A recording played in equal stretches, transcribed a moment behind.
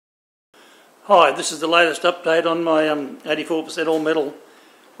Hi, this is the latest update on my 84% all-metal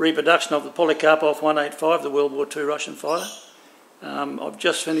reproduction of the Polikarpov 185, the World War II Russian fighter. I've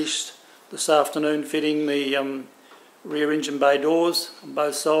just finished this afternoon fitting the rear engine bay doors on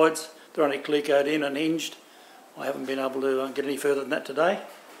both sides. They're only clecoed in and hinged. I haven't been able to get any further than that today.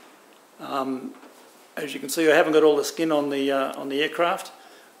 As you can see, I haven't got all the skin on the aircraft,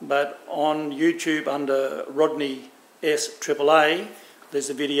 but on YouTube under Rodney S AAA, there's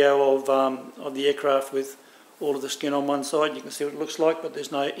a video of the aircraft with all of the skin on one side. You can see what it looks like, but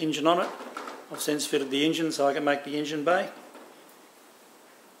there's no engine on it. I've since fitted the engine so I can make the engine bay.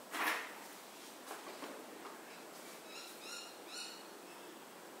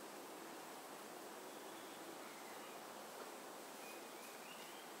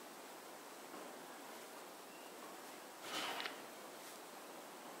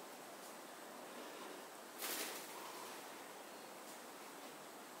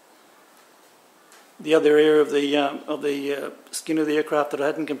 The other area of the skin of the aircraft that I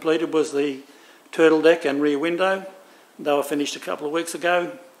hadn't completed was the turtle deck and rear window. They were finished a couple of weeks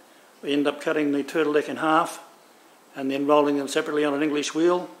ago. We ended up cutting the turtle deck in half and then rolling them separately on an English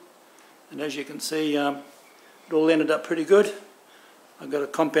wheel. And as you can see, it all ended up pretty good. I got a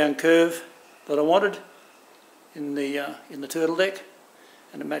compound curve that I wanted in the turtle deck,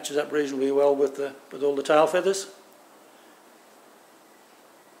 and it matches up reasonably well with all the tail feathers.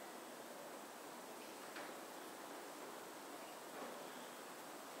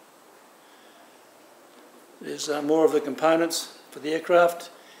 There's more of the components for the aircraft,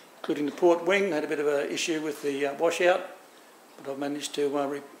 including the port wing. I had a bit of an issue with the washout, but I've managed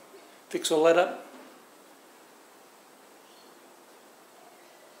to fix all that up.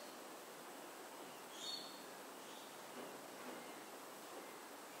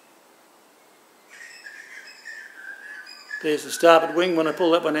 There's the starboard wing. When I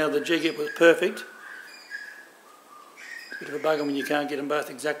pulled that one out of the jig, it was perfect. It's a bit of a bugger when you can't get them both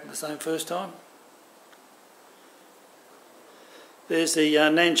exactly the same first time. There's the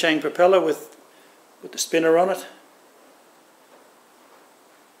nanchang propeller with the spinner on it.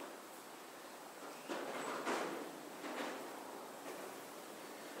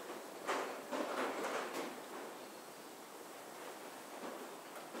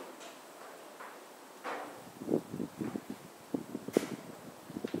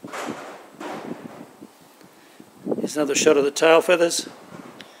 Here's another shot of the tail feathers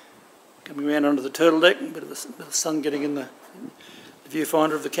coming around onto the turtle deck. A bit of the sun getting in the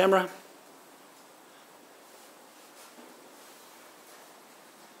viewfinder of the camera.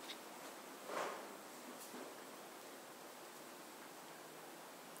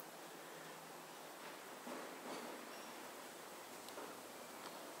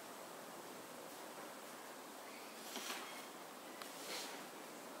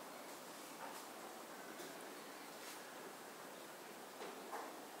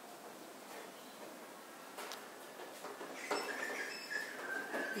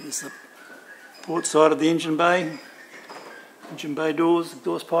 Here's the port side of the engine bay doors,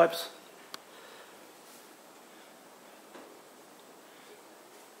 exhaust pipes.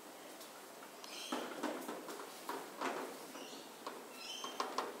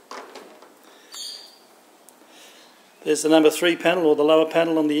 There's the number 3 panel, or the lower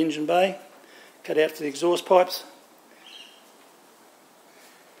panel on the engine bay, cut out for the exhaust pipes.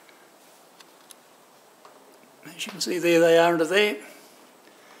 As you can see there, they are under there.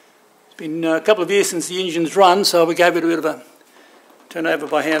 It's been a couple of years since the engine's run, so we gave it a bit of a turn over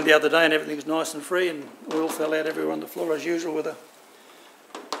by hand the other day, and everything's nice and free, and oil fell out everywhere on the floor as usual with a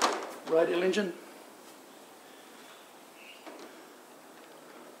radial engine.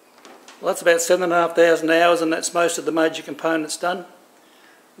 Well, that's about 7,500 hours, and that's most of the major components done.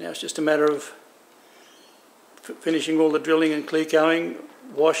 Now it's just a matter of finishing all the drilling and clecoing,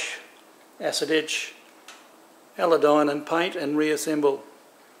 wash, acid etch, iodine and paint, and reassemble.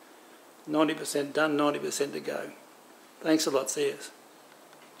 90% done, 90% to go. Thanks a lot, see yous.